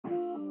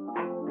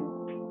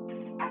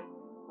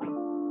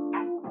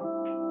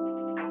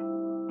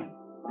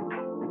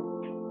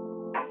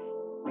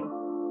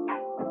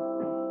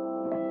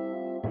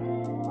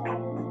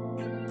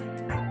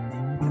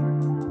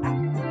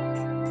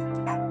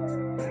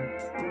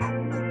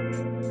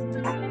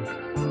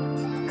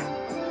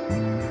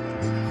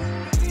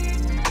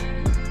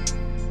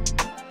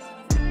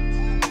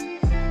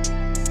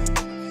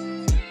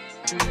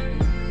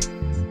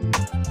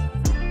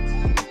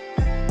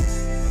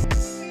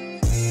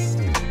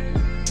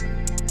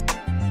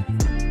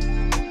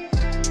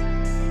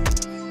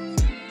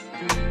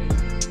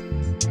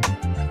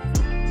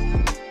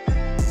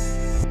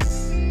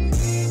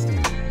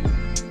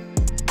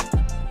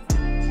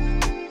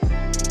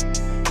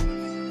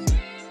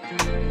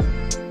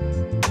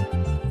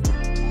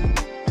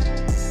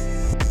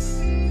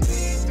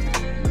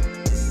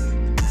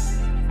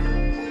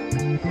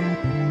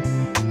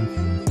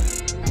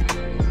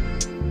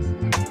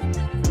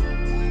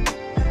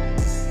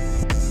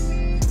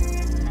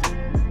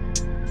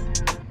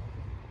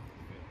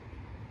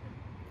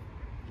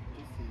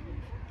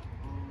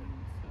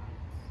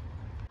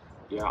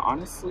Yeah,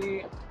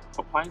 honestly,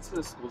 applying to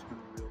this school's been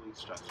really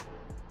stressful.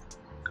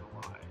 Not gonna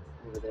lie.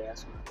 What were they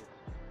asking for?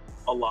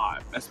 A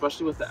lot,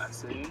 especially with the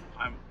essay.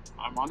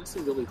 I'm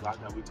honestly really glad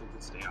that we took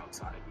this day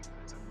outside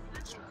because I'm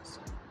really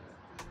stressed.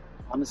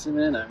 Honestly,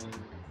 man, I mean,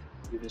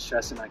 you've been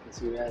stressing. I can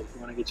see that. If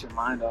you want to get your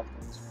mind off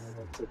things, you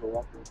want to go take a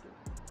walk real quick.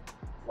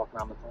 Walk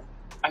around the park.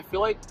 I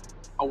feel like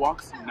a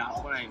walk's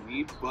not what I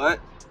need, but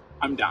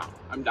I'm down.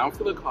 I'm down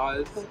for the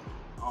cause.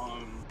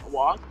 A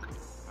walk,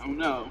 I don't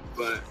know,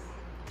 but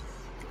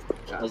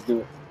yeah. Let's do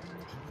it.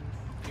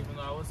 Even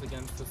though I was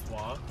against this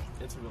walk,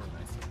 it's really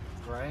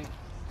nice. Right?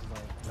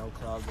 Like, no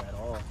clouds at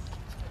all.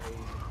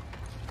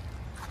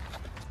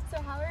 So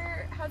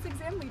how's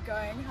exam week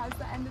going? How's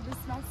the end of the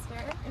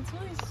semester? It's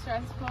really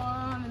stressful.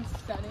 I've been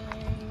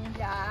studying.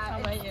 Yeah. How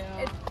about you?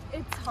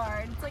 It's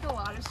hard. It's like a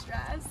lot of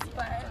stress,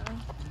 but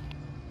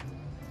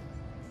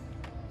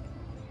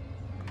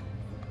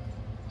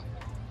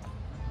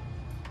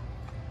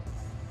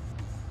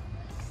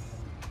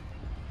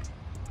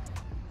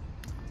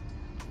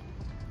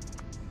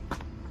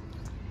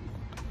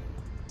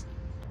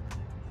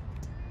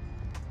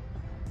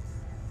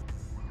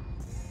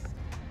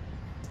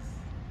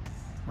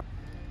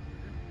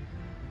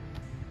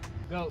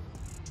Go.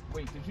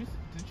 Wait, did you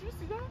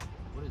see that?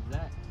 What is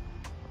that?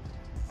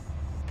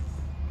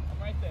 I'm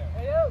right there.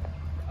 Hey, yo!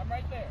 I'm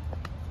right there.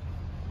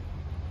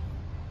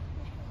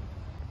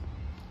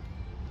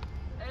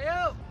 Hey,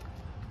 yo! What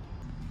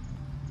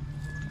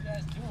are you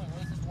guys doing?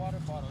 Where's this water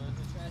bottle?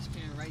 There's a trash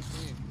can right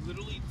there.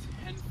 Literally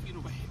 10 feet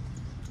away.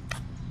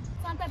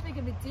 it's not that big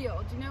of a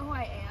deal. Do you know who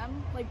I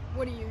am? Like,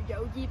 what are you,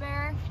 Yogi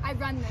Bear? I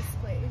run this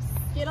place.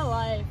 Get a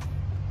life.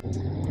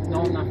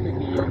 No, I'm not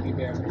freaking Yogi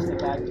Bear. I'm just a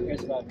guy who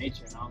cares about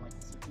nature, and I don't like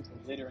to see people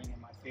littering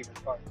in my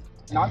favorite park.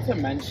 Not to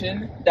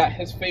mention that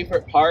his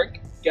favorite park,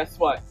 guess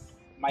what?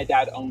 My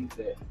dad owns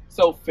it.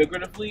 So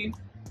figuratively,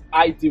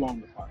 I do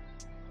own the park.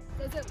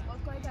 Does it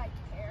look like I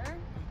care?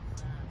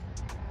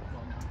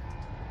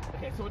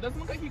 Okay, so it doesn't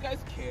look like you guys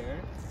care,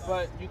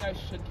 but you guys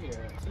should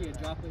care. See a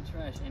drop of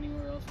trash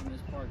anywhere else in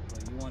this park,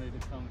 but you wanted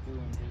to come through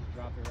and just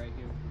drop it right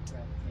here with the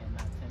trash can,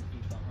 not 10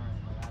 feet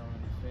behind. Like, I don't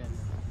understand.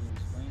 Can you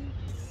explain it?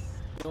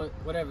 You know what,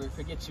 whatever,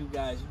 forget you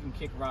guys. You can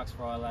kick rocks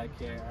for all I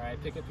care.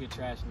 Alright, pick up your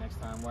trash next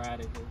time. We're out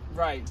of here.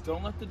 Right,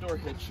 don't let the door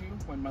hit you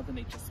when Mother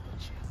Nature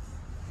spits you.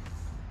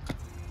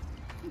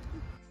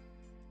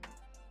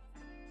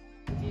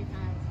 Do you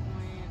kind of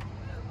point?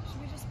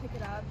 Should we just pick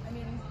it up? I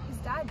mean, his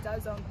dad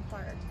does own the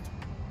park.